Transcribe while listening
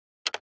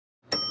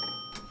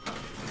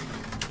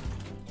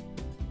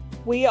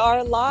We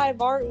are live,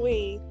 aren't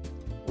we?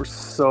 We're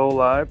so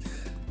live.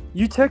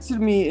 You texted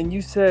me and you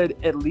said,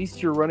 at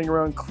least you're running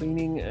around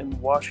cleaning and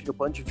washing a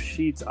bunch of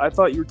sheets. I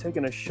thought you were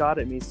taking a shot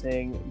at me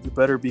saying, you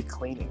better be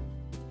cleaning.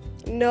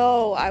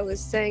 No, I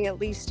was saying at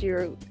least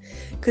you're...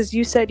 Because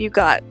you said you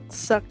got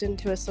sucked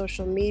into a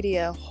social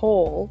media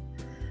hole,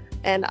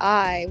 and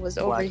I was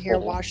over Black here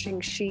hole.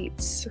 washing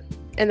sheets.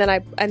 And then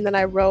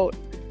I wrote...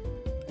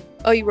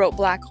 Oh, you wrote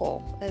black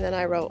hole. And then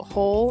I wrote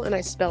hole, and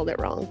I spelled it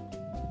wrong.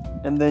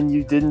 And then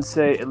you didn't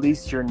say, at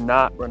least you're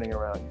not running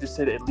around. You just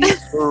said, at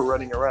least you're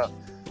running around.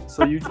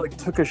 So you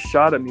took a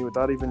shot at me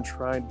without even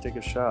trying to take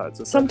a shot.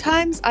 So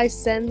Sometimes I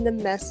send the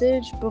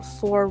message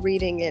before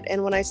reading it.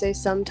 And when I say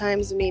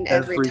sometimes, I mean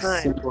every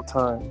time. Single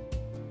time.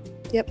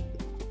 Yep.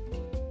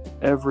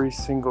 Every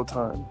single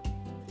time.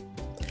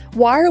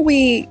 Why are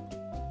we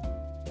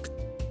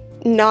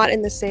not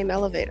in the same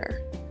elevator?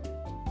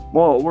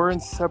 Well, we're in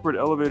separate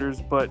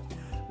elevators, but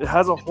it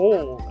has a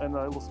hole and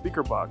a little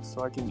speaker box,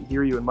 so I can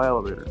hear you in my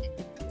elevator.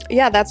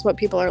 Yeah, that's what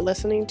people are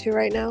listening to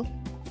right now.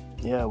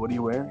 Yeah, what are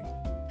you wearing?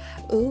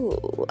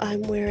 Ooh,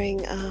 I'm wearing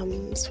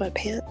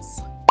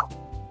sweatpants.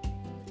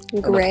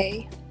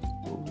 Gray.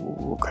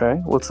 Ooh,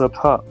 okay, what's up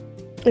top?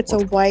 It's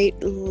a white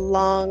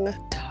long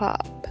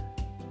top.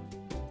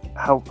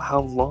 How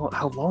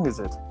long is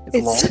it?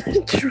 It's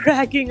long?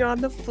 Dragging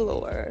on the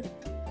floor.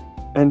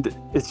 And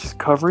it's just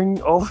covering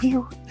all of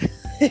you?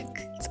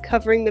 It's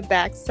covering the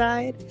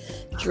backside,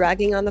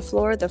 dragging on the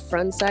floor. The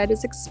front side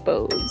is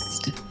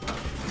exposed.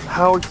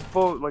 How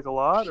exposed? Like a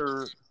lot,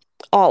 or?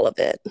 All of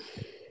it.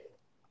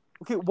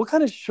 Okay, what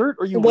kind of shirt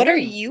are you What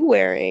wearing? are you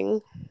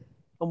wearing?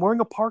 I'm wearing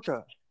a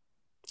parka.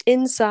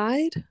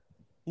 Inside?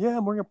 Yeah,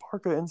 I'm wearing a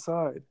parka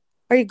inside.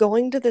 Are you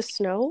going to the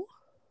snow?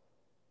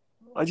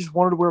 I just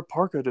wanted to wear a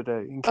parka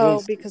today in case.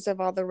 Oh, because of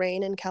all the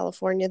rain in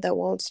California that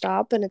won't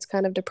stop, and it's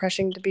kind of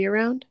depressing to be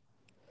around?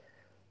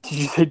 Did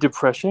you say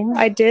depression?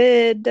 I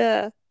did.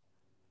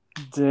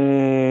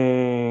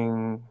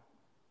 Dang.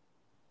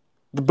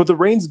 But the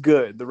rain's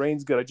good. The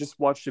rain's good. I just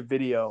watched a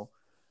video.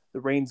 The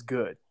rain's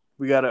good.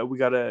 We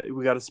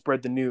gotta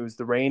spread the news.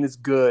 The rain is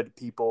good,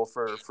 people,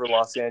 for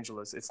Los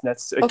Angeles. It's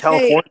necessary. Okay.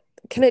 California.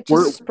 Can it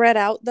just spread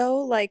out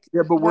though? Like,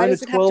 yeah, but we're in a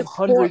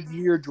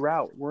 1,200-year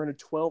drought. We're in a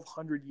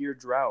 1,200-year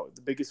drought,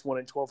 the biggest one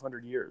in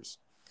 1,200 years.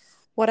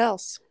 What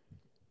else?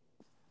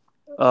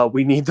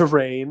 We need the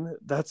rain.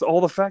 That's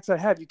all the facts I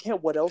have. You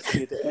can't. What else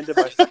be at the end of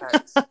my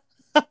facts?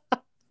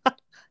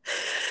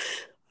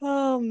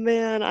 Oh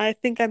man, I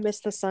think I miss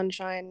the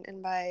sunshine,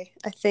 and by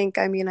I think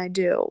I mean I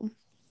do.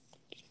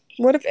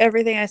 What if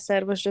everything I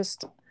said was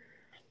just,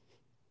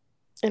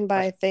 and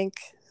by I think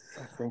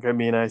I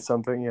mean I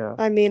something, yeah.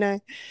 I mean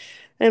I,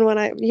 and when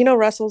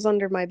Russell's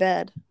under my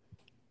bed.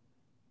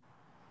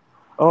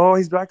 Oh,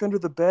 he's back under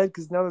the bed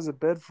because now there's a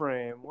bed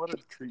frame. What a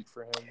treat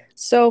for him.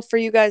 So for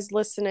you guys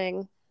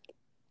listening,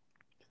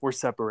 we're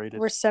separated.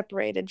 We're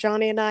separated.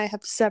 Johnny and I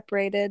have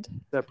separated.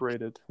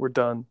 Separated. We're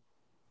done.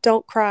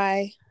 Don't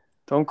cry.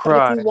 Don't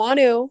cry. But if you want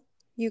to,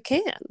 you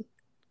can.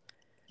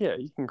 Yeah,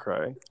 you can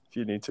cry if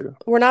you need to.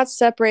 We're not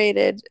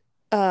separated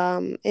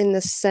in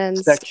the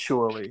sense...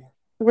 Sexually.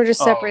 We're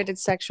just separated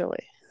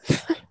sexually.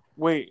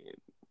 Wait,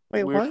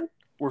 what?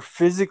 We're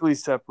physically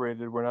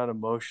separated. We're not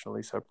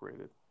emotionally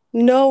separated.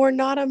 No, we're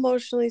not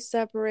emotionally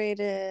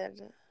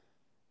separated.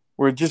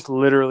 We're just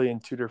literally in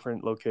two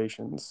different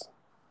locations.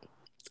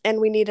 And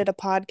we needed a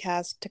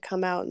podcast to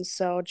come out, and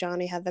so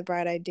Johnny had the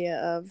bright idea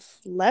of,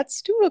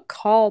 let's do a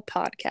call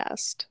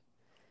podcast.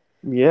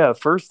 Yeah,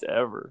 first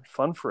ever.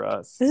 Fun for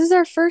us. This is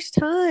our first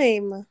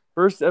time.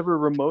 First ever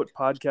remote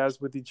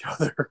podcast with each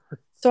other.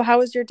 So how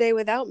was your day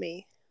without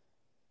me?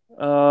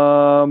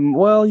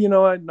 Well,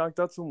 I knocked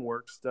out some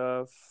work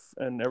stuff,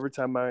 and every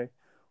time I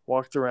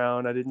walked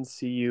around, I didn't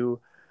see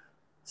you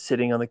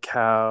sitting on the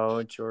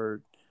couch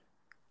or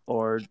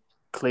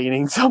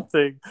cleaning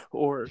something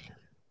or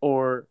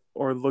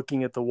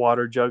looking at the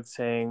water jug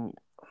saying,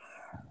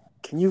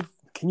 can you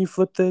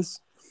flip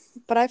this?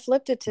 But I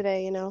flipped it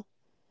today,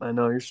 I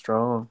know, you're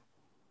strong.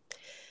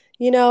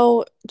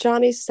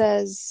 Johnny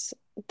says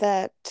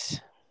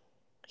that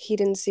he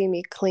didn't see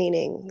me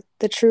cleaning.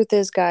 The truth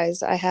is,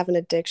 guys, I have an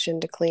addiction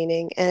to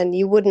cleaning, and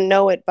you wouldn't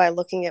know it by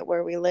looking at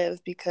where we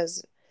live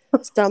because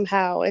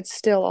somehow it's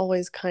still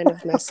always kind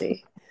of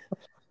messy.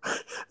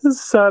 The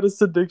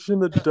saddest addiction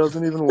that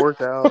doesn't even work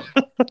out.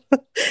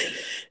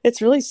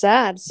 It's really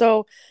sad.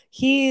 So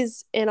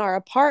he's in our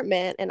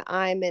apartment and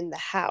I'm in the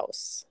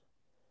house.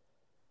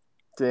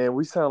 Damn,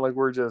 we sound like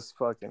we're just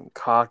fucking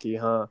cocky,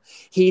 huh?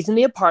 He's in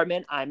the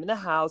apartment, I'm in the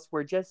house.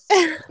 We're just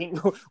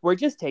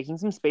taking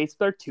some space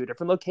with our two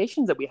different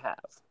locations that we have.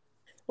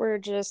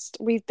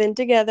 We've been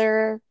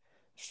together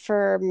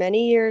for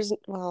many years.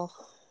 Well,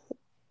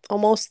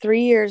 almost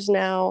 3 years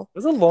now.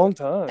 It's a long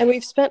time. And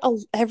we've spent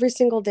every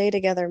single day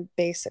together,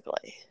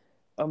 basically.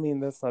 I mean,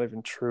 that's not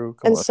even true.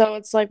 Come on. So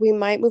it's like we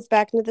might move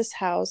back into this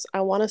house.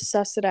 I want to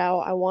suss it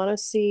out. I want to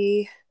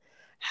see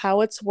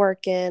how it's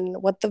working,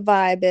 what the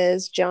vibe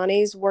is.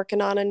 Johnny's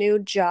working on a new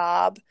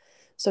job,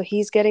 so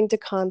he's getting to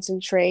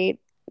concentrate.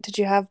 Did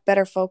you have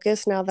better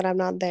focus now that I'm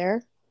not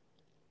there?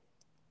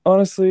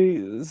 Honestly,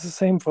 it's the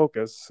same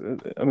focus.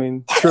 I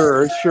mean,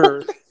 sure.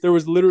 There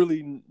was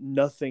literally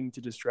nothing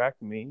to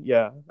distract me.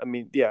 Yeah. I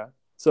mean, yeah.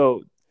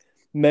 So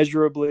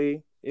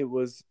measurably, it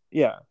was,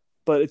 yeah.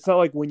 But it's not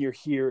like when you're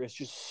here, it's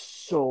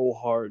just so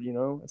hard, you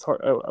know? It's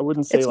hard. I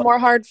wouldn't say It's like, more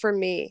hard for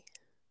me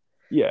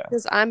yeah.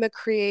 because I'm a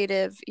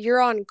creative.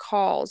 You're on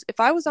calls. If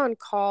I was on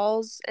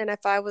calls and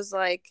if I was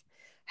like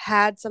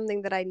had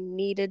something that I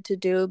needed to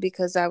do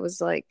because I was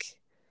like,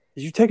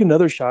 Did you take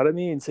another shot at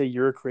me and say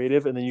you're a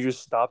creative and then you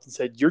just stopped and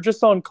said, you're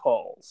just on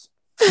calls?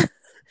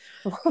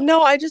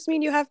 no, I just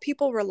mean you have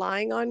people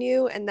relying on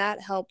you and that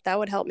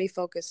would help me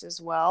focus as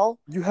well.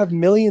 You have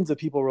millions of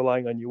people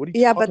relying on you. What are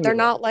you Yeah, but talking they're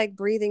about? not like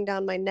breathing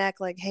down my neck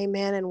like, "Hey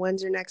man, and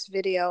when's your next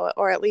video?"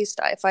 Or at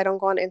least if I don't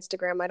go on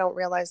Instagram, I don't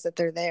realize that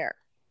they're there.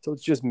 So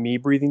it's just me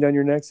breathing down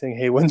your neck saying,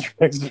 hey, when's your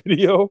next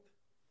video?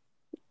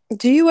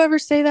 Do you ever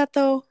say that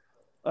though?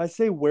 I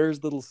say,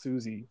 where's little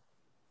Susie?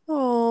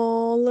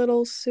 Oh,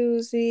 little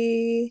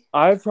Susie.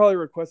 I've probably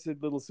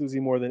requested little Susie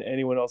more than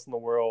anyone else in the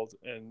world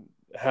and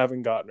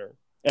haven't gotten her.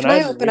 And Can I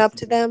I've been open with up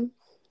to you. them?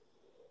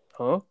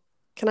 Huh?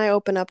 Can I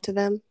open up to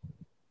them?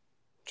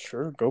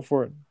 Sure, go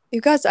for it.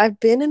 You guys, I've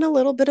been in a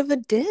little bit of a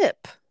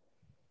dip.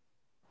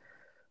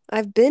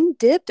 I've been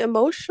dipped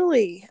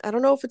emotionally. I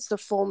don't know if it's the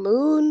full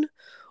moon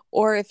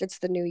or if it's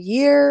the new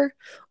year.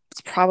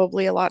 It's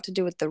probably a lot to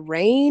do with the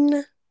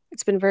rain.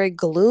 It's been very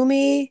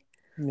gloomy.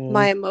 Yeah.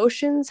 My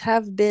emotions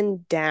have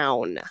been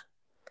down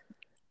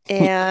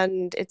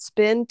and it's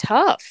been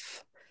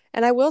tough.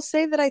 And I will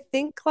say that I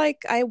think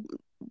like I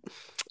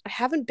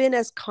haven't been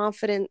as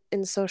confident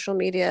in social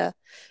media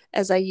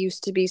as I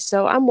used to be.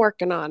 So I'm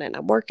working on it.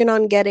 I'm working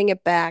on getting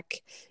it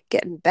back,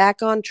 getting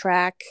back on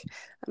track.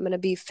 I'm going to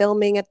be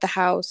filming at the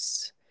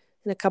house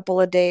in a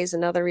couple of days.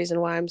 Another reason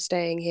why I'm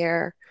staying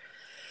here.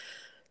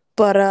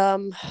 But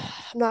I'm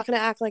not going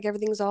to act like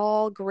everything's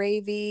all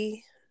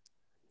gravy.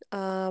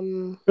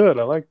 Um Good.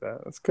 I like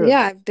that. That's good. yeah,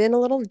 I've been a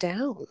little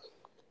down.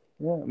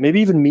 Yeah. Maybe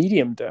even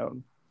medium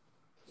down.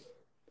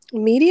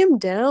 Medium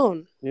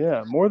down.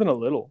 Yeah. More than a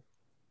little.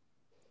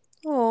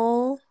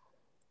 Oh,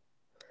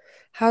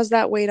 how's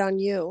that weight on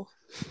you?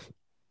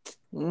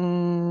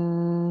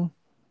 Mm.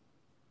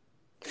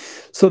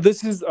 So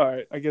this is all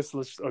right. I guess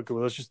let's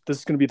just this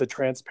is gonna be the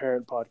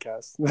transparent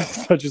podcast.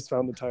 I just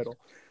found the title.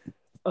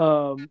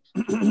 Um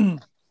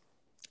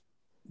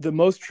the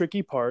most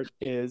tricky part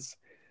is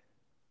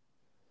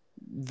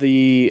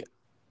the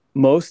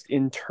most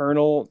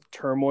internal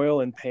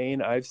turmoil and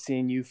pain I've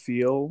seen you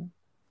feel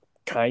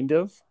kind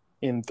of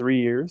in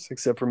 3 years,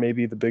 except for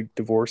maybe the big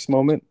divorce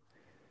moment.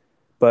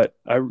 But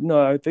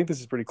I think this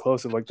is pretty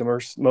close of like the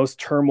most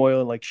turmoil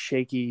and like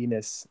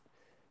shakiness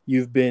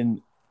you've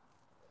been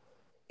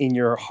in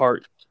your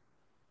heart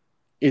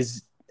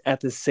is at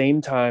the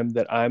same time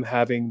that I'm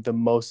having the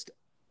most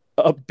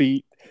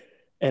upbeat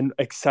and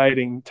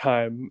exciting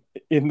time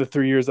in the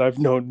 3 years I've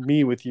known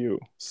me with you.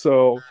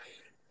 So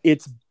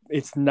it's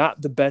it's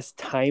not the best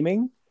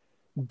timing,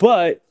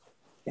 but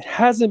it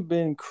hasn't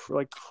been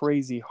like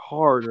crazy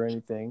hard or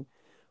anything.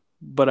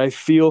 But I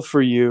feel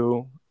for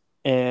you,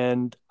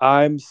 and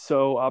I'm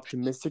so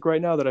optimistic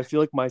right now that I feel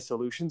like my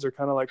solutions are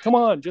kind of like, come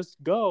on, just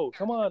go,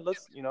 come on,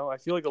 let's, I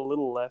feel like a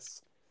little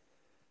less,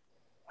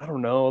 I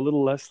don't know, a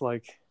little less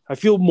like I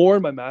feel more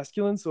in my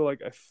masculine, so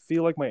like I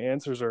feel like my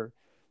answers are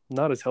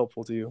not as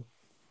helpful to you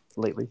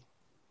lately.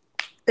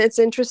 It's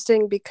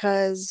interesting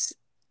because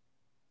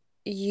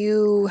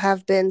you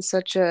have been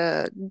such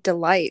a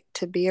delight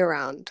to be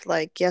around.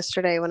 Like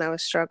yesterday when I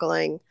was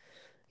struggling,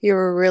 you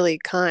were really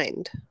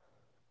kind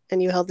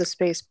and you held the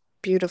space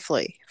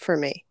beautifully for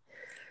me.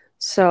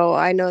 So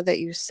I know that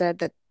you said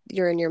that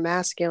you're in your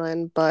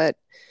masculine, but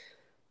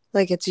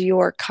like it's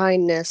your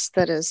kindness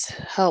that has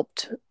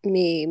helped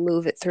me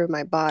move it through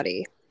my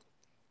body.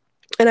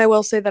 And I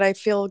will say that I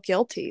feel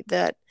guilty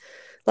that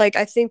like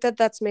I think that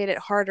that's made it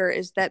harder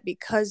is that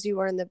because you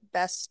are in the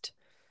best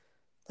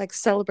like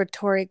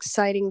celebratory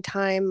exciting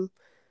time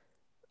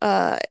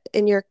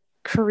in your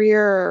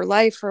career or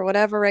life or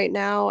whatever right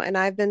now and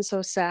I've been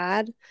so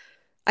sad,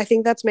 I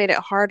think that's made it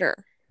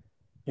harder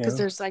because Yeah.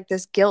 there's like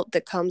this guilt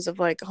that comes of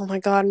like, oh my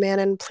god, man,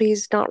 and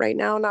please not right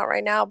now, not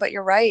right now. But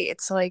you're right,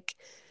 it's like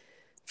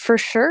for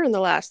sure in the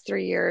last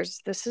 3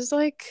 years this is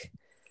like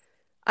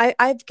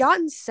I've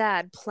gotten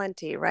sad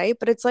plenty, right?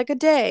 But it's like a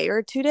day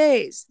or 2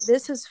 days.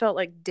 This has felt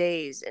like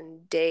days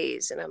and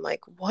days and I'm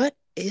like, what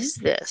is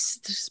this?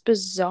 This is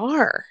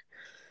bizarre.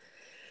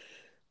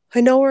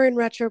 I know we're in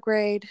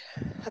retrograde.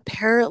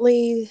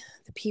 Apparently,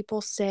 the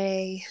people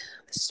say,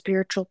 the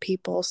spiritual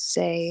people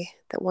say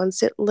that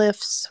once it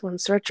lifts,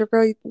 once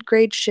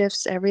retrograde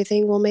shifts,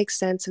 everything will make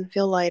sense and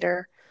feel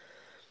lighter.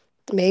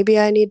 Maybe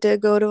I need to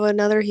go to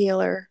another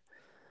healer.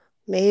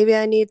 Maybe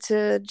I need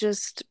to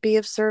just be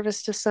of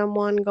service to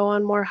someone, go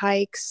on more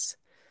hikes.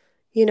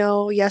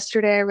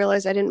 Yesterday I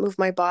realized I didn't move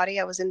my body.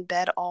 I was in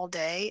bed all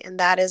day, and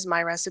that is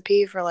my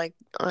recipe for like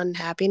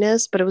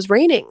unhappiness. But it was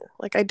raining.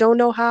 Like, I don't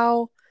know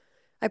how.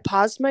 I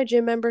paused my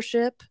gym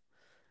membership.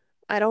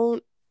 I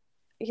don't,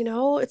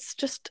 it's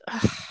just,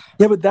 ugh.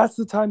 Yeah, but that's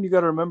the time you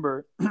got to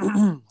remember.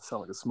 Sound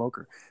like a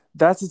smoker.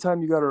 That's the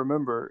time you got to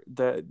remember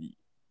that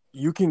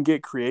you can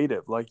get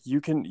creative. Like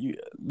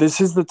this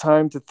is the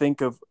time to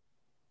think of,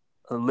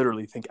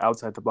 literally think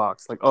outside the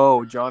box. Like,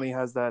 oh, Johnny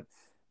has that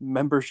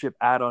membership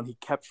add-on he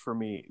kept for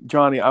me.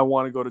 Johnny, I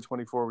want to go to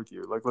 24 with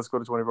you. Like, let's go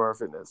to 24 Hour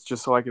Fitness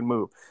just so I can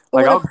move.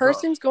 Like, When a I'll go.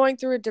 person's going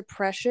through a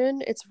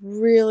depression, it's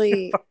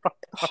really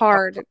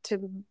hard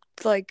to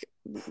like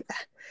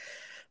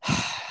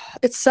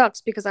it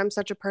sucks because I'm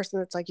such a person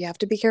that's like, you have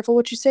to be careful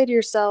what you say to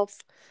yourself.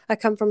 I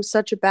come from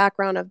such a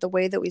background of the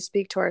way that we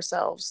speak to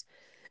ourselves.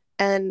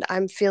 And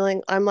I'm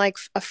like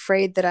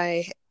afraid that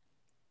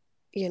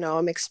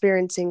I'm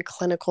experiencing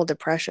clinical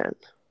depression.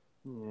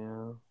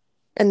 Yeah.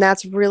 And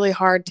that's really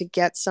hard to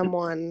get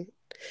someone.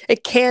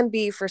 It can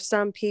be for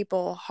some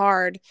people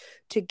hard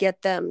to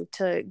get them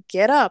to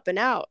get up and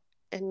out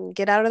and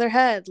get out of their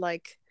head.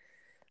 Like,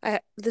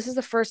 this is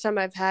the first time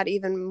I've had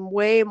even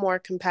way more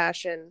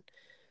compassion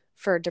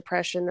for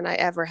depression than I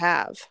ever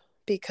have,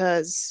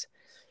 because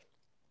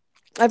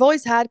I've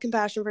always had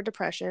compassion for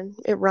depression.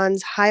 It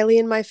runs highly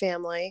in my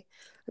family.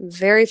 I'm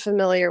very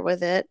familiar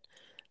with it.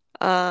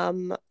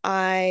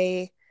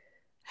 I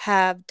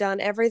have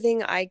done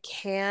everything I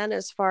can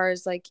as far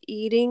as like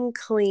eating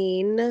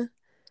clean,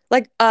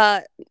 like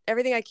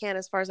everything I can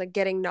as far as like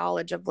getting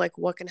knowledge of like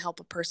what can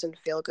help a person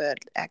feel good: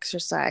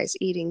 exercise,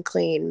 eating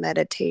clean,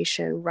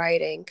 meditation,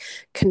 writing,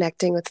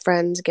 connecting with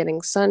friends,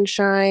 getting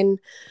sunshine,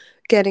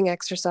 getting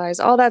exercise,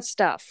 all that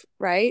stuff,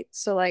 right?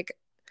 So like,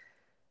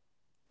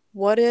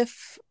 what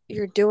if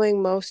you're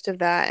doing most of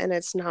that and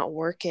it's not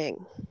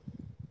working?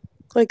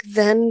 Like,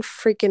 then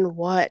freaking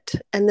what?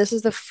 And this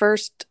is the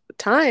first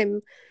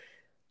time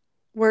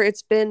where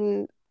it's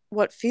been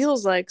what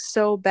feels like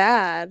so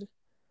bad.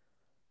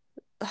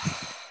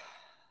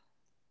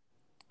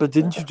 But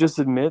didn't you just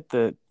admit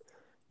that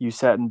you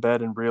sat in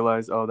bed and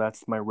realized, oh,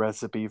 that's my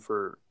recipe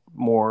for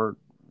more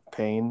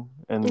pain?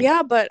 And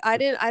Yeah, but I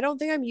don't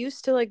think I'm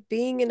used to like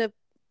being in a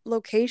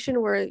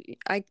location where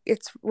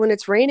it's when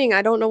it's raining,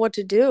 I don't know what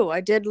to do.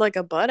 I did like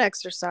a butt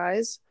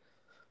exercise.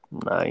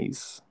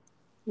 nice.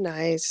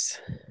 Nice.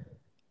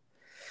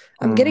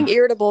 I'm Hmm. getting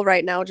irritable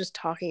right now just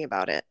talking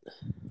about it.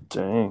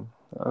 Dang,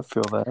 I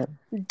feel that.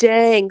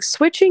 Dang,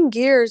 switching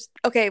gears.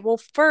 Okay, well,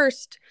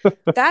 first,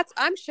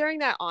 I'm sharing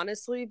that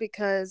honestly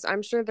because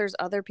I'm sure there's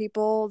other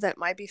people that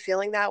might be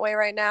feeling that way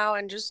right now,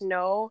 and just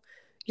know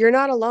you're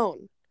not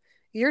alone.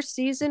 Your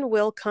season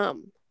will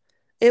come.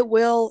 It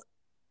will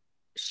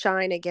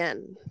shine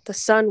again. The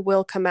sun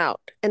will come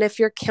out. And if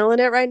you're killing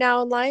it right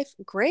now in life,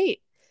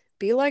 great.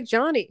 Be like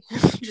Johnny.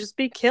 Just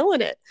be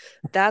killing it.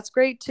 That's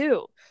great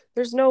too.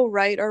 There's no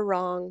right or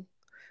wrong.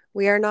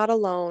 We are not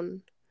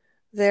alone.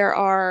 There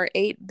are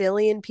 8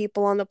 billion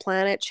people on the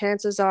planet.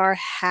 Chances are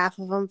half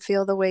of them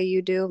feel the way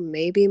you do,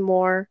 maybe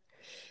more.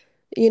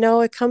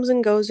 It comes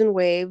and goes in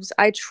waves.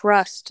 I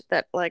trust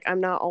that, like,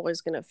 I'm not always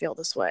going to feel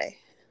this way.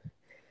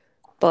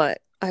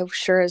 But I've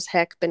sure as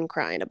heck been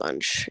crying a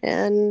bunch.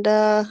 And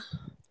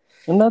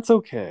And that's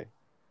okay.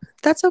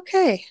 that's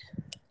okay.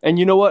 And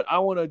you know what? I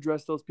want to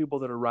address those people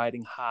that are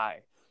riding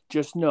high.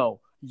 Just know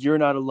you're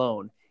not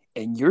alone,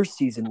 and your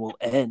season will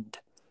end.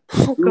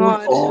 Oh, Soon,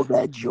 God. all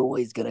that joy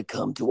is going to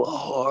come to a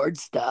hard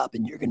stop,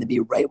 and you're going to be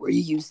right where you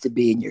used to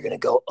be, and you're going to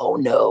go, oh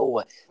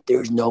no,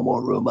 there's no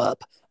more room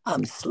up.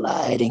 I'm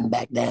sliding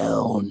back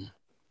down.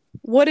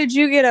 What did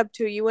you get up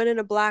to? You went in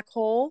a black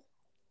hole?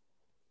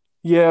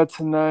 Yeah,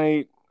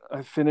 tonight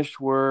I finished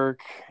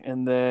work,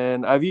 and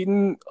then I've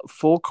eaten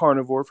full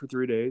carnivore for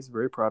 3 days.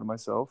 Very proud of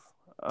myself.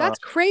 That's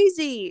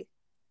crazy.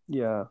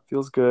 Yeah,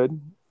 feels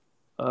good.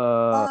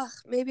 Uh, Ugh,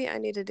 maybe I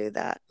need to do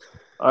that.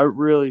 I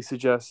really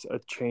suggest a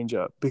change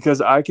up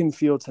because I can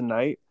feel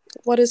tonight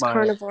What is my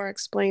carnivore?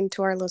 Explain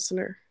to our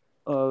listener.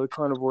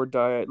 carnivore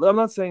diet. I'm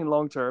not saying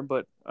long term,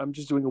 but I'm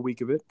just doing a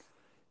week of it.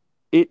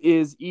 It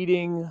is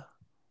eating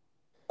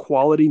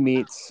quality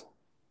meats.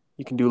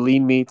 You can do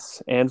lean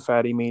meats and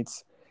fatty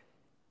meats,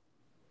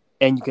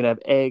 and you can have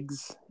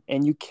eggs,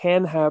 and you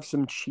can have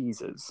some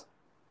cheeses.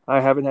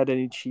 I haven't had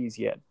any cheese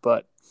yet,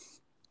 but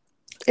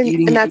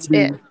And that's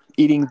it.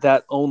 eating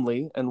that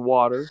only and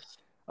water.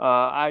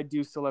 I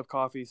do still have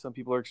coffee. Some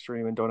people are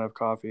extreme and don't have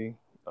coffee.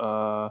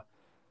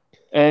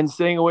 And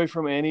staying away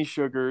from any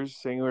sugars,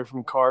 staying away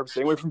from carbs,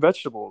 staying away from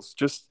vegetables.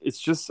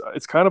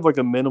 It's kind of like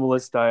a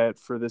minimalist diet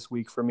for this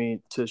week for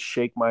me to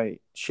shake my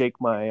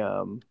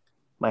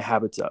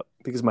habits up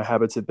because my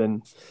habits have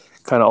been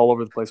kind of all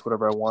over the place,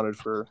 whatever I wanted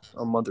for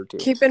a month or two.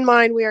 Keep in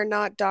mind, we are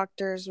not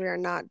doctors. We are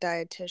not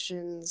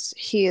dietitians.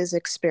 He is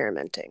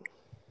experimenting.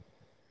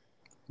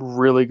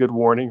 Really good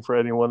warning for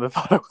anyone that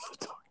thought I was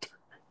a doctor.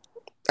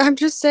 I'm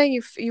just saying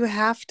you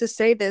have to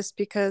say this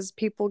because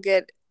people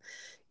get,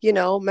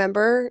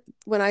 remember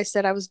when I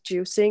said I was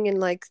juicing and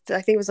like,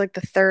 I think it was like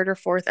the third or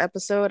fourth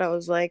episode, I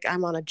was like,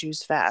 I'm on a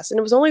juice fast. And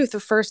it was only the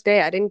first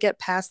day. I didn't get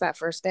past that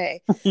first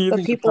day.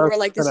 But people were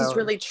like, this is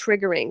really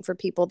triggering for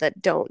people that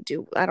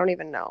I don't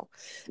even know.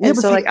 And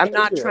so like, I'm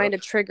not trying to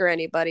trigger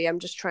anybody. I'm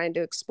just trying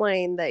to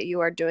explain that you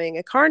are doing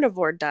a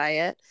carnivore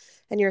diet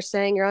and you're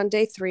saying you're on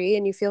day 3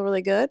 and you feel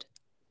really good.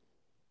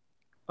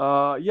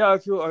 Yeah,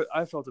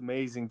 I felt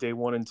amazing day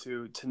 1 and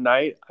 2.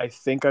 Tonight, I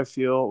think I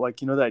feel like,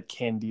 that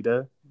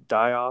candida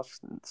die off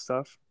and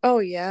stuff. Oh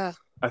yeah.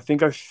 I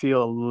think I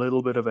feel a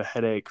little bit of a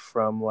headache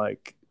from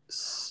like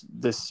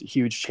this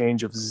huge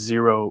change of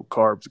zero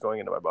carbs going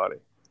into my body.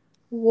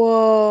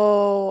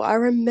 Whoa, I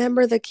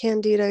remember the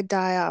candida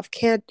die-off.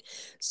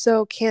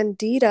 So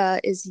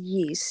candida is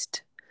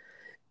yeast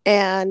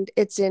and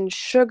it's in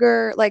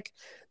sugar. Like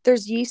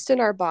there's yeast in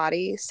our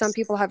body. Some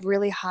people have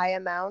really high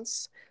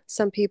amounts,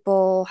 some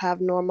people have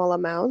normal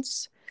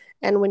amounts.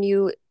 And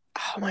oh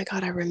my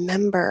God, I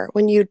remember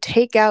when you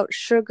take out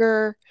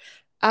sugar,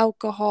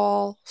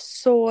 alcohol,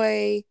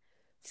 soy,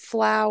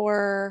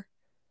 flour,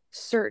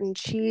 certain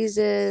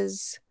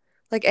cheeses,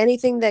 like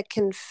anything that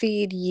can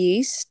feed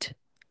yeast,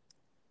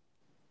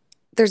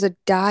 there's a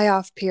die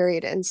off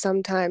period. And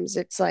sometimes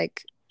there's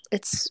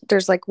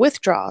like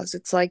withdrawals.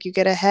 It's like you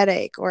get a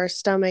headache or a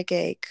stomach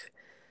ache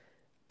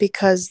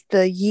because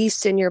the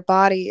yeast in your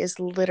body is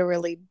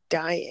literally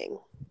dying.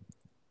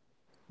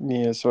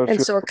 Yeah, so I And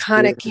feel so it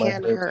kind of weird in my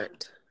can head.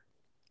 hurt.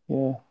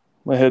 Yeah,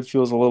 my head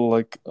feels a little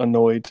like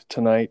annoyed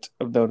tonight.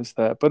 I've noticed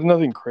that, but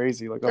nothing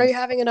crazy. Like Are you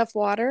having enough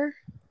water?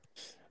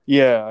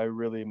 yeah, I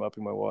really am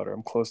upping my water.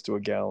 I'm close to a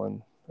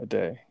gallon a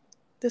day.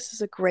 This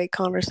is a great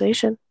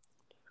conversation.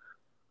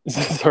 Is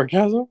that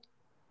sarcasm?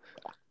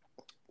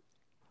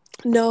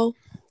 No,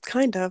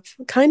 kind of.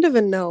 Kind of,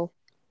 and no.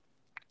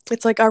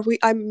 It's like,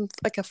 I'm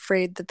like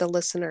afraid that the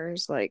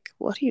listeners, like,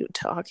 what are you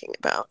talking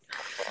about?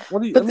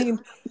 What do you? I But mean,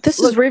 this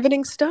is look,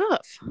 riveting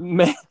stuff.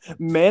 Manon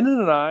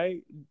and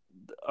I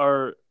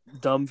are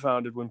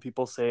dumbfounded when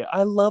people say,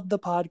 "I love the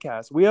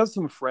podcast." We have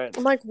some I'm friends.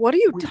 like, what are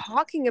you We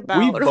talking we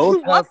about?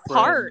 both What have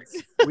part?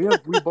 friends.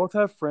 We both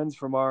have friends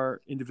from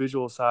our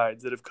individual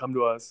sides that have come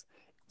to us,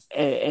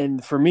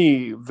 and for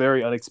me,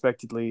 very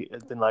unexpectedly,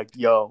 it's been like,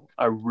 "Yo,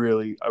 I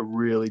really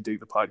dig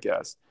the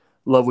podcast.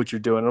 Love what you're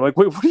doing." And I'm like,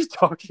 "Wait, what are you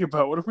talking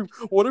about?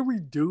 What are we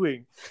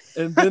doing?"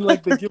 And then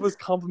like they give us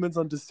compliments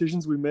on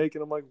decisions we make,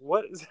 and I'm like,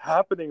 "What is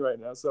happening right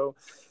now?" So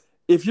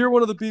if you're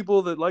one of the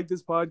people that like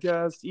this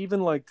podcast,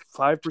 even like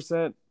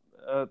 5%,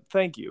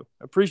 thank you.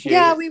 Appreciate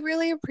Yeah, it. we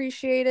really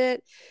appreciate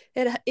it.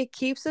 It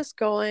keeps us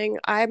going.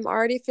 I'm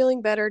already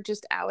feeling better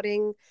just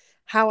outing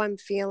how I'm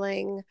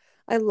feeling.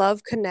 I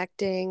love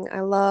connecting.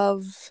 I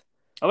love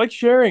I like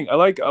sharing. I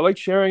like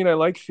sharing, and I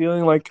like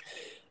feeling like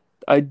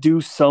I do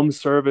some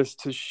service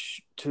to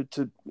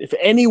if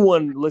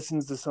anyone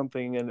listens to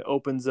something and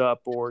opens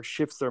up or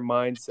shifts their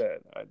mindset,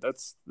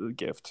 that's the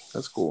gift.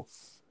 That's cool.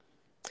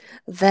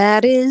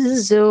 that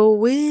is a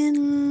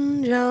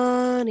win,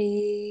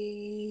 Johnny.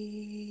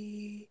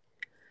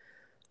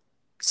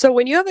 So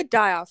when you have a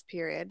die off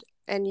period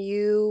and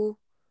you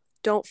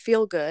don't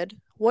feel good,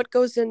 what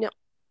goes in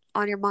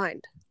on your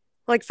mind?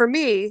 Like for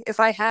me, if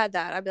I had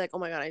that, I'd be like, "Oh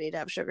my God, I need to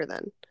have sugar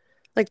then."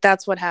 Like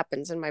that's what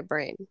happens in my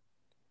brain.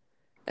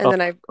 And Oh,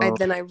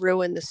 then I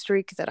ruin the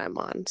streak that I'm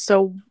on.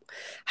 So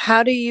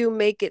how do you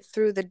make it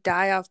through the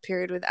die off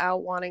period without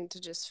wanting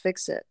to just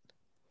fix it?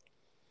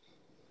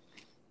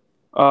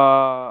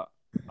 I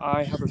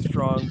have a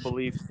strong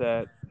belief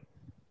that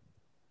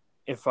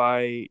if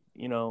I,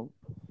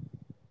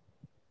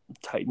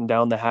 tighten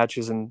down the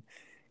hatches and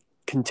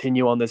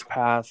continue on this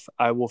path,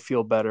 I will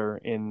feel better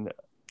in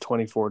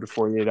 24 to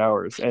 48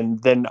 hours. And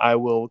then I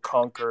will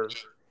conquer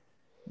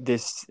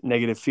this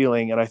negative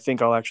feeling. And I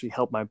think I'll actually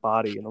help my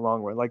body in the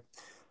long run. Like,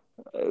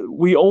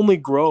 we only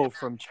grow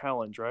from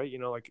challenge, right?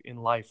 Like in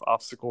life,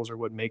 obstacles are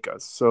what make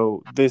us.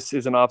 So this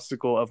is an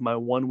obstacle of my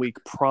 1 week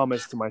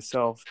promise to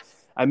myself.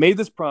 I made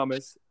this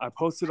promise. I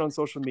posted on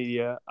social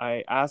media.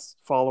 I asked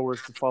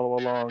followers to follow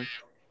along,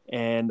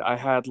 and I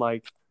had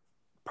like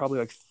probably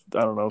like,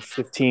 I don't know,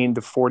 15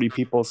 to 40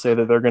 people say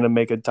that they're going to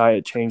make a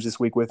diet change this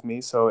week with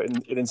me. So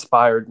it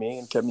inspired me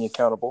and kept me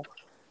accountable.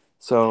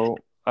 So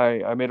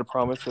I made a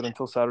promise that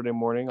until Saturday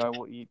morning I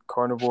will eat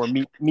carnivore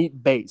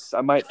meat based.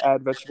 I might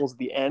add vegetables at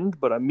the end,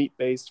 but I'm meat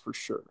based for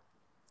sure.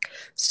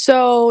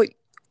 So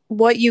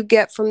what you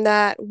get from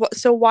that,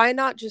 so why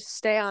not just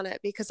stay on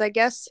it? Because I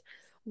guess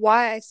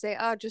why I say,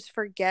 "Oh, just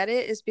forget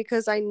it," is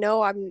because I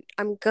know I'm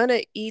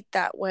gonna eat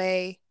that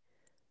way,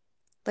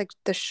 like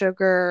the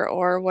sugar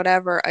or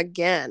whatever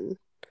again.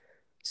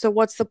 So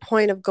what's the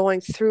point of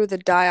going through the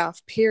die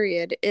off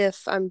period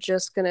if I'm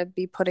just going to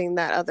be putting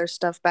that other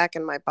stuff back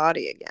in my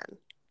body again?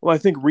 Well, I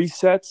think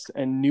resets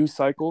and new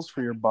cycles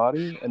for your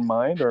body and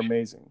mind are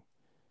amazing.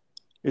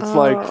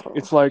 Oh.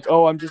 It's like,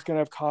 oh, I'm just gonna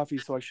have coffee,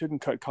 so I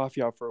shouldn't cut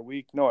coffee out for a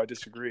week. No, I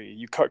disagree.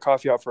 You cut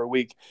coffee out for a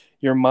week,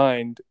 your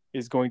mind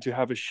is going to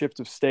have a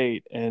shift of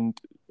state, and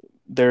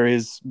there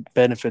is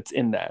benefits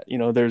in that.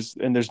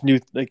 There's new,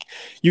 like,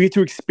 you get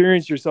to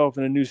experience yourself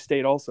in a new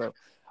state also.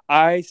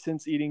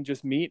 Since eating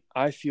just meat,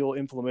 I feel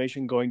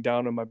inflammation going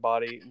down in my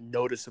body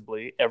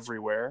noticeably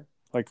everywhere,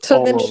 like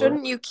So then all over.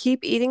 shouldn't you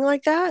keep eating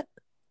like that?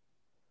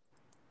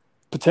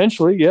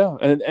 Potentially, yeah.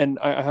 And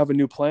I have a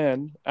new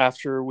plan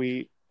after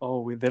they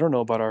don't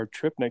know about our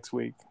trip next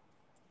week.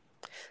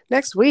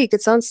 Next week,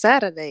 it's on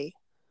Saturday.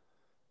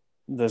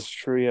 That's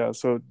true, yeah.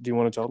 So do you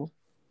want to tell them?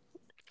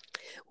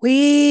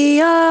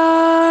 We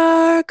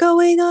are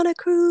going on a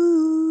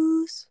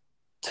cruise.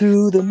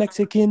 To the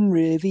Mexican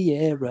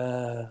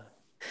Riviera.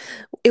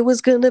 It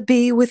was gonna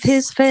be with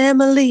his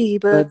family,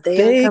 but But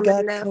they aren't they coming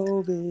got now.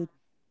 COVID.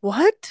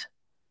 What?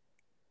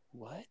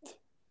 What?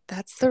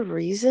 That's the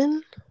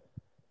reason?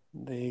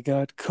 They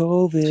got It's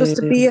supposed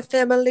to be COVID. a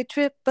family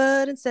trip,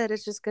 but instead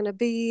it's just gonna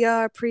be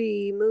our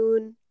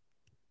pre-moon,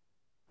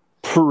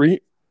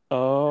 Pre.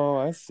 Oh,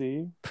 I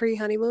see.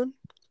 pre-honeymoon.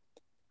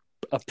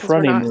 A Because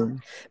we're not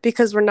honeymoon.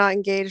 because we're not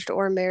engaged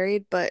or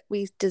married, but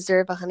we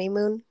deserve a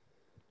honeymoon.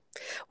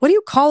 What do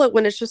you call it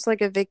when it's just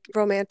like a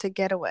romantic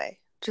getaway?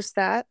 Just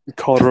that?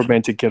 Call it a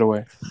romantic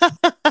getaway.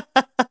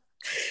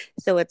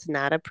 So it's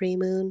not a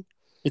pre-moon.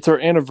 It's our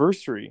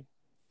anniversary.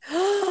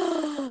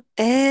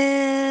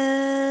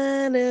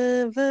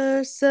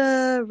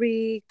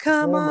 Anniversary,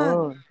 come Come on.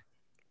 on.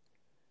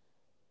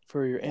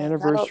 For your Yeah, that'll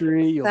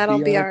anniversary, you'll that'll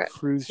be be on a our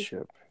cruise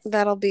ship.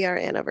 that'll be our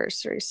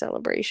anniversary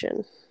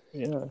celebration.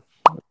 Yeah.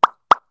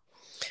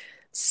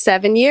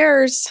 7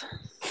 years.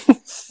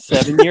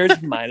 7 years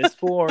minus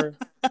 4.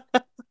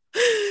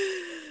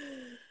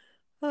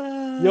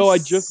 Yo, I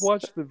just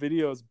watched the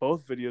videos,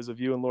 both videos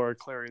of you and Laura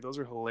Clary. Those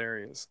are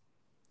hilarious.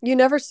 You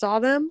never saw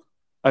them?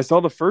 I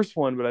saw the first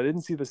one, but I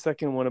didn't see the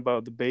second one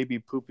about the baby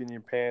pooping in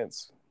your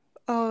pants.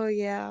 Oh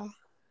yeah.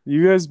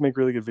 You guys make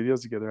really good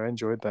videos together. I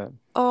enjoyed that.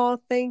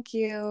 Oh, thank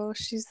you.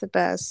 She's the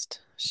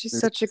best. She's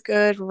such a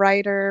good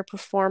writer,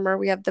 performer.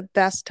 We have the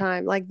best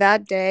time. Like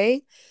that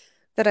day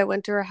that I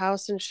went to her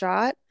house and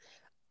shot,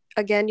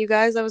 again, you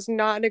guys, I was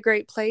not in a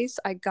great place.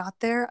 I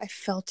got there, I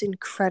felt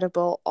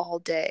incredible all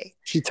day.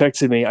 She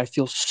texted me, I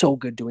feel so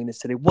good doing this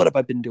today. What have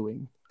I been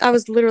doing? I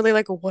was literally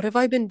like, what have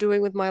I been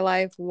doing with my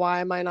life?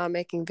 Why am I not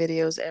making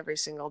videos every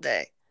single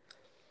day?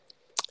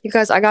 You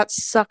guys, I got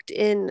sucked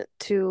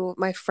into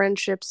my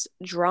friendship's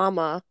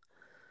drama,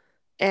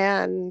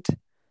 and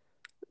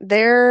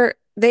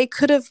they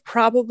could have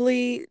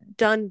probably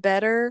done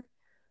better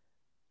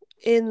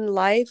in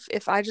life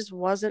if I just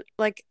wasn't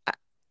like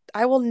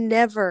I will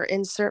never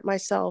insert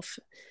myself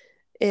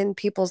in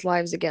people's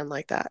lives again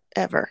like that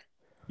ever.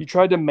 You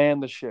tried to man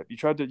the ship. You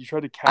tried to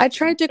I captain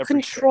tried to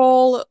every ship.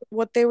 control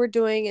what they were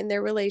doing in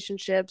their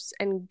relationships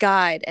and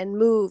guide and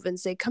move and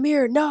say, "Come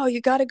here, no, you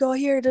got to go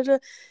here." Da-da.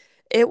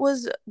 It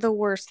was the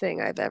worst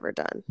thing I've ever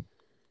done.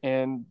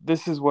 And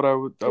this is what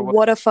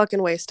What a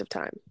fucking waste of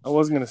time. I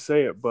wasn't gonna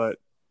say it, but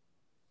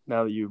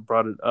now that you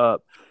brought it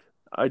up,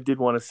 I did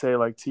want to say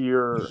like to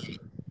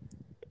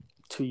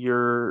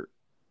your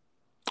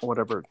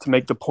whatever, to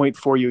make the point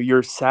for you,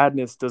 your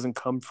sadness doesn't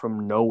come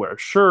from nowhere.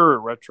 Sure,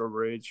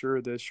 retrograde,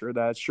 sure this, sure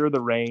that, sure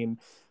the rain,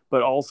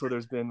 but also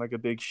there's been like a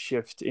big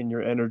shift in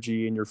your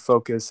energy and your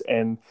focus,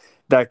 and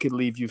that could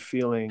leave you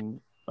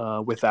feeling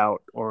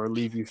without, or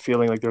leave you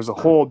feeling like there's a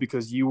hole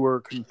because you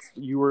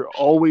were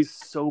always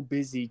so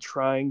busy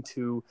trying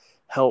to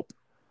help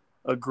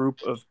a group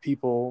of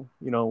people,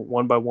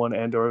 one by one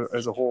and or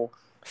as a whole.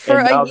 For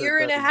And a now that year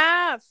and a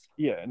half.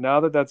 yeah,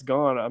 now that that's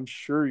gone, I'm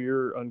sure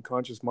your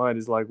unconscious mind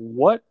is like,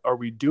 what are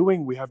we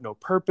doing? We have no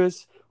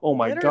purpose. Oh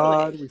my Literally.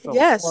 God, we fell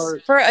Yes.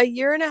 apart. For a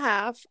year and a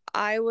half,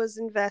 I was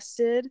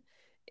invested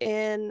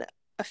in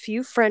a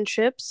few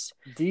friendships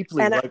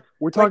Deeply. and Like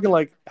we're like talking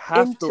like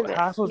intimate.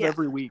 half of Yeah,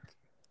 every week,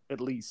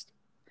 at least.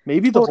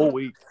 Maybe the whole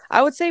totally. week.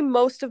 I would say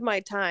most of my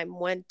time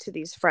went to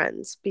these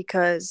friends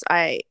because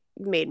I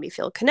made me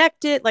feel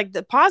connected. Like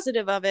the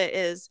positive of it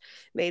is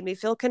made me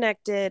feel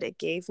connected. It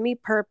gave me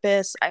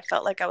purpose. I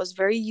felt like I was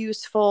very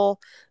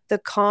useful. The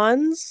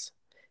cons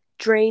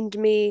drained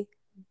me,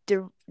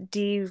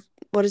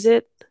 what is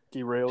it?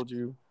 Derailed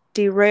you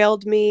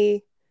Derailed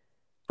me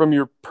from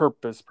your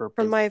purpose.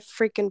 from my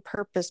freaking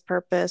purpose.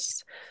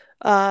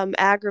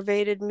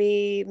 Aggravated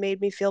me,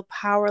 made me feel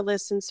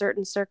powerless in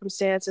certain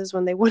circumstances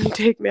when they wouldn't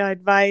take my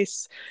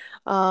advice.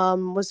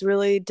 Was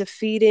really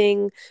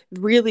defeating,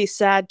 really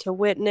sad to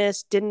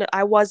witness.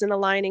 I wasn't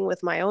aligning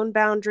with my own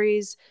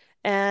boundaries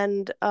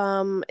and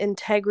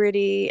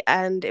integrity,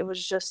 and it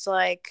was just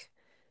like,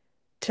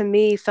 to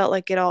me, felt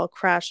like it all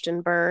crashed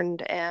and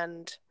burned.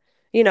 And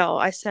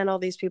I sent all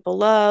these people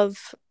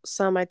love.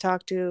 Some I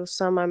talked to,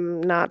 some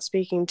I'm not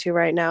speaking to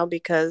right now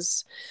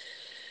because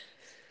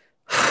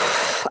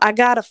I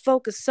gotta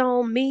focus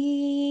on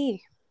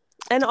me.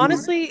 And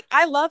honestly,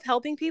 I love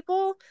helping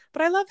people,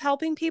 but I love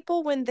helping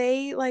people when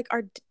they like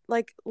are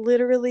like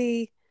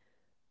literally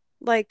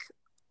like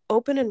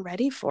open and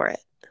ready for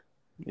it.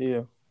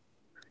 Yeah.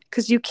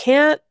 Because you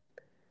can't,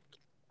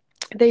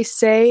 they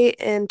say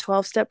in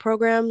 12-step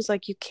programs,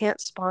 like you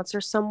can't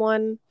sponsor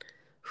someone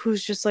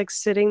who's just like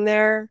sitting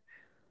there.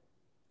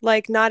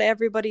 Like, not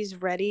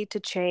everybody's ready to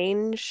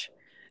change,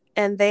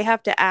 and they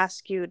have to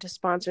ask you to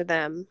sponsor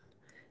them.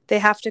 They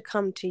have to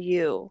come to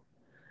you.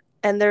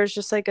 And there's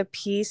just like a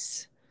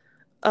piece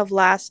of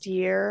last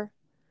year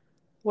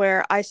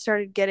where I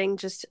started getting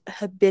just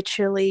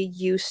habitually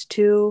used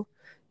to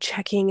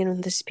checking in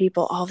with these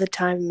people all the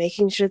time,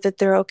 making sure that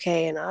they're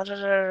okay, and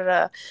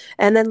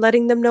and then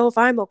letting them know if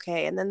I'm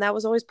okay. And then that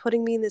was always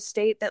putting me in the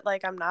state that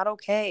like I'm not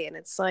okay. And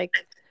it's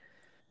like,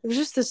 It was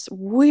just this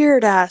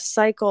weird ass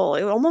cycle.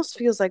 It almost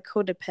feels like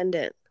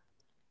codependent.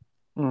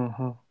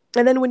 Mm-hmm.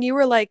 And then when you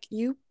were like,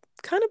 you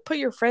kind of put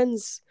your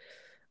friends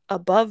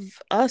above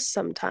us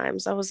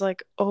sometimes, I was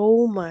like,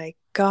 oh my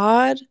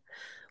God,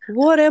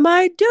 what am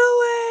I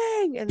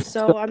doing? And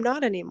so I'm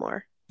not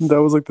anymore.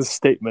 That was like the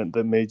statement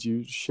that made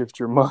you shift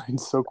your mind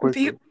so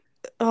quickly.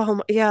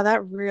 Oh, yeah,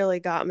 that really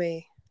got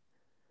me.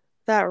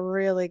 That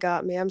really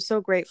got me. I'm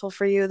so grateful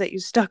for you that you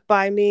stuck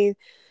by me.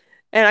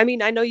 And I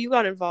mean, I know you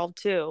got involved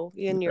too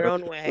in your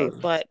own way,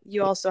 but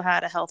you also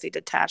had a healthy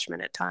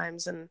detachment at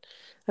times. And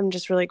I'm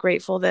just really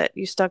grateful that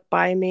you stuck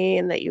by me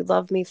and that you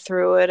loved me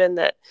through it. And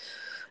that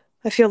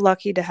I feel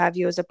lucky to have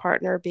you as a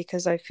partner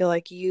because I feel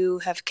like you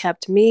have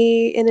kept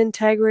me in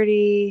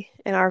integrity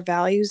and our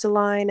values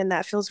align. And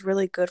that feels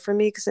really good for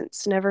me because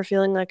it's never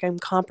feeling like I'm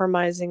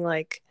compromising,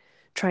 like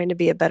trying to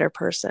be a better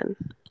person.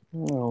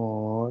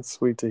 Oh, that's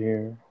sweet to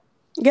hear.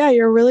 Yeah,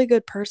 you're a really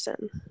good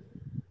person.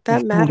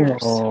 That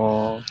matters.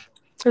 Aww.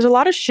 There's a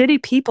lot of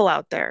shitty people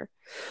out there.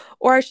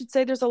 Or I should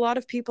say there's a lot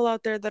of people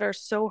out there that are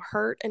so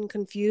hurt and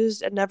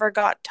confused and never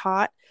got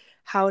taught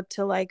how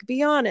to like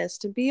be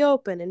honest and be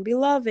open and be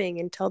loving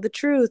and tell the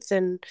truth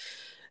and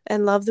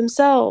love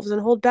themselves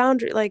and hold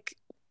boundaries. Like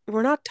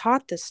we're not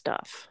taught this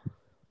stuff.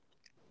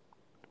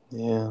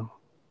 Yeah.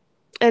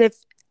 And if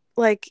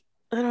like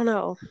I don't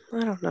know.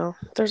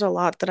 There's a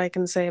lot that I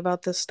can say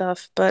about this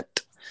stuff,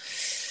 but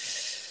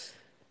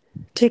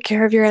take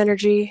care of your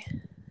energy.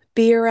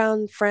 Be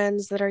around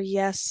friends that are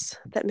yes,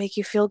 that make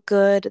you feel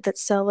good, that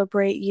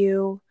celebrate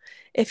you.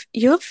 If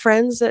you have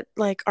friends that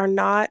like are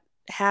not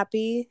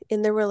happy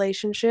in their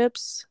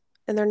relationships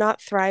and they're not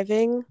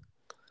thriving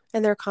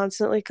and they're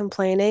constantly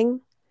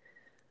complaining,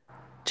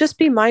 just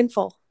be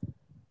mindful,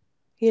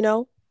 you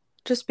know?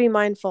 Just be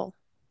mindful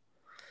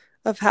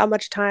of how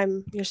much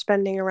time you're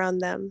spending around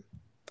them.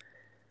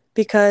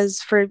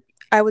 Because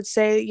I would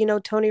say,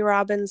 Tony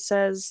Robbins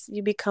says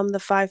you become the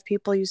 5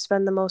 people you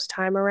spend the most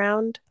time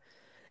around.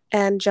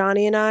 And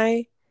Johnny and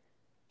I,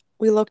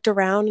 we looked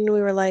around and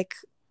we were like,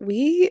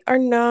 where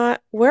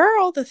are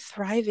all the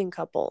thriving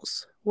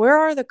couples? Where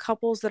are the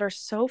couples that are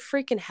so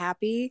freaking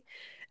happy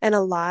and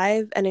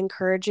alive and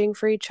encouraging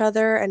for each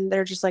other? And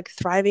they're just like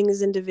thriving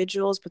as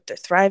individuals, but they're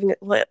thriving.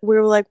 We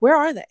were like, where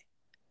are they?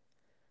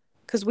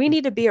 Because we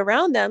need to be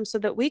around them so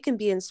that we can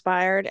be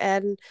inspired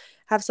and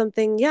have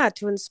something,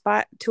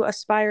 to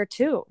aspire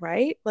to,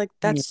 right? Like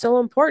that's so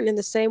important in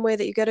the same way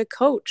that you get a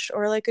coach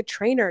or like a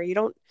trainer. You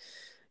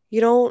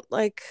don't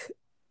like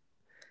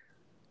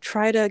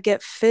try to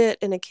get fit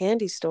in a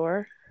candy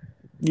store.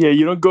 Yeah,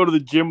 you don't go to the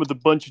gym with a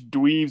bunch of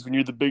dweebs when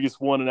you're the biggest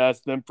one and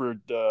ask them for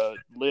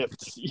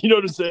lifts. You know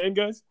what I'm saying,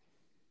 guys?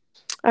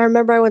 I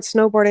remember I went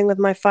snowboarding with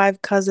my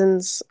 5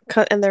 cousins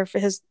and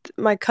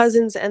my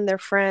cousins and their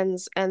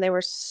friends, and they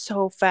were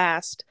so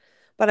fast,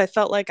 but I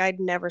felt like I'd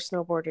never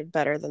snowboarded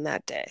better than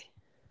that day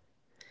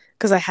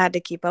because I had to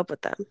keep up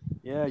with them.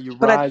 Yeah, you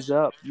But rise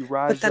up. You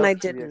rise then up I to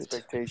the didn't.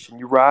 expectation.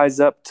 You rise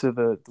up to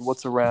the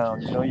what's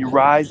around. You know, you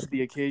rise to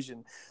the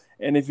occasion.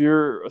 And if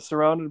you're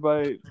surrounded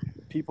by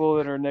people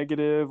that are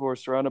negative or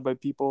surrounded by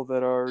people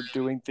that are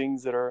doing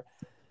things that are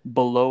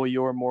below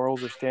your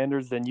morals or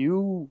standards, then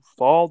you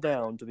fall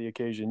down to the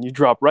occasion. You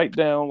drop right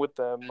down with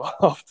them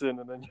often,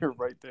 and then you're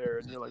right there,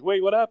 and you're like,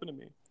 "Wait, what happened to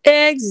me?"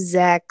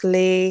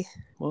 Exactly.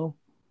 Well,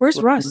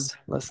 where's Russ?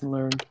 Lesson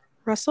learned.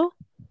 Russell?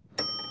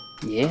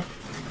 Yeah.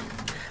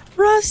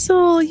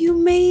 Russell, you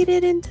made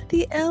it into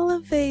the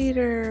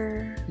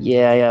elevator.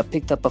 Yeah, I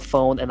picked up a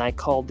phone and I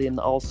called in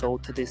also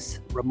to this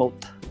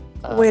remote.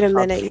 Wait a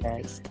minute.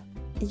 Podcast.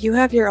 You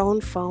have your own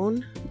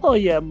phone? Oh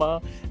yeah, Ma.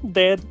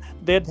 Dad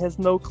has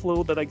no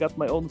clue that I got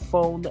my own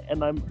phone,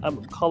 and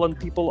I'm calling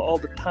people all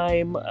the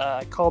time.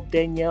 I called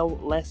Danielle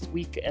last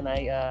week, and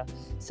I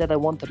said I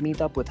want to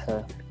meet up with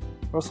her.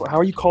 Russell, how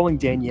are you calling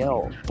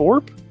Danielle?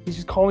 Thorpe? He's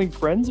just calling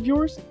friends of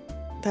yours?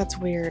 That's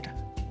weird.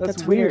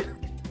 That's weird.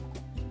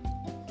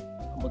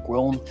 I'm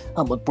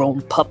a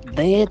grown pup,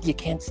 Dad. You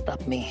can't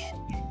stop me.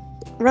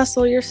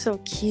 Russell, you're so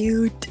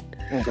cute.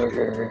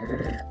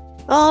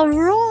 All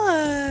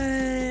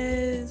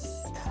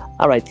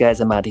right, guys,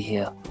 I'm out of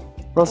here.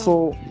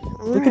 Russell,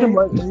 look at him.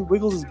 He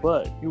wiggles his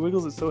butt. He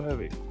wiggles it so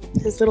heavy.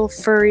 His little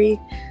furry,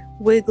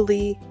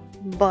 wiggly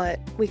butt.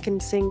 We can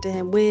sing to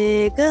him.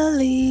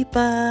 Wiggly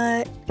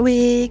butt,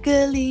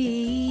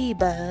 wiggly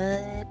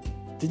butt.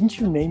 Didn't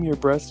you name your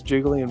breasts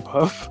Jiggly and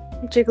Puff?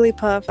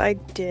 Jigglypuff, I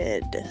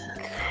did.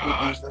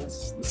 Gosh,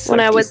 that's the when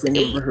I was thing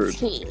 18. I've ever heard.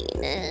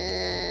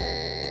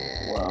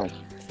 Wow.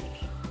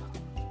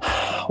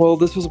 Well,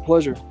 this was a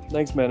pleasure.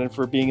 Thanks, man, and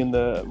for being in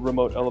the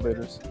remote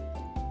elevators.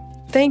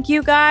 Thank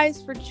you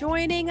guys for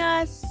joining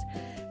us.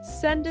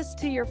 Send us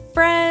to your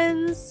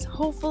friends.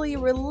 Hopefully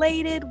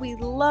related. We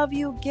love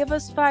you. Give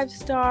us 5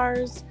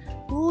 stars.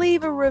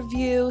 Leave a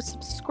review.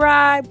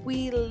 Subscribe.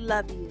 We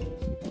love you.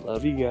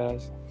 Love you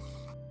guys.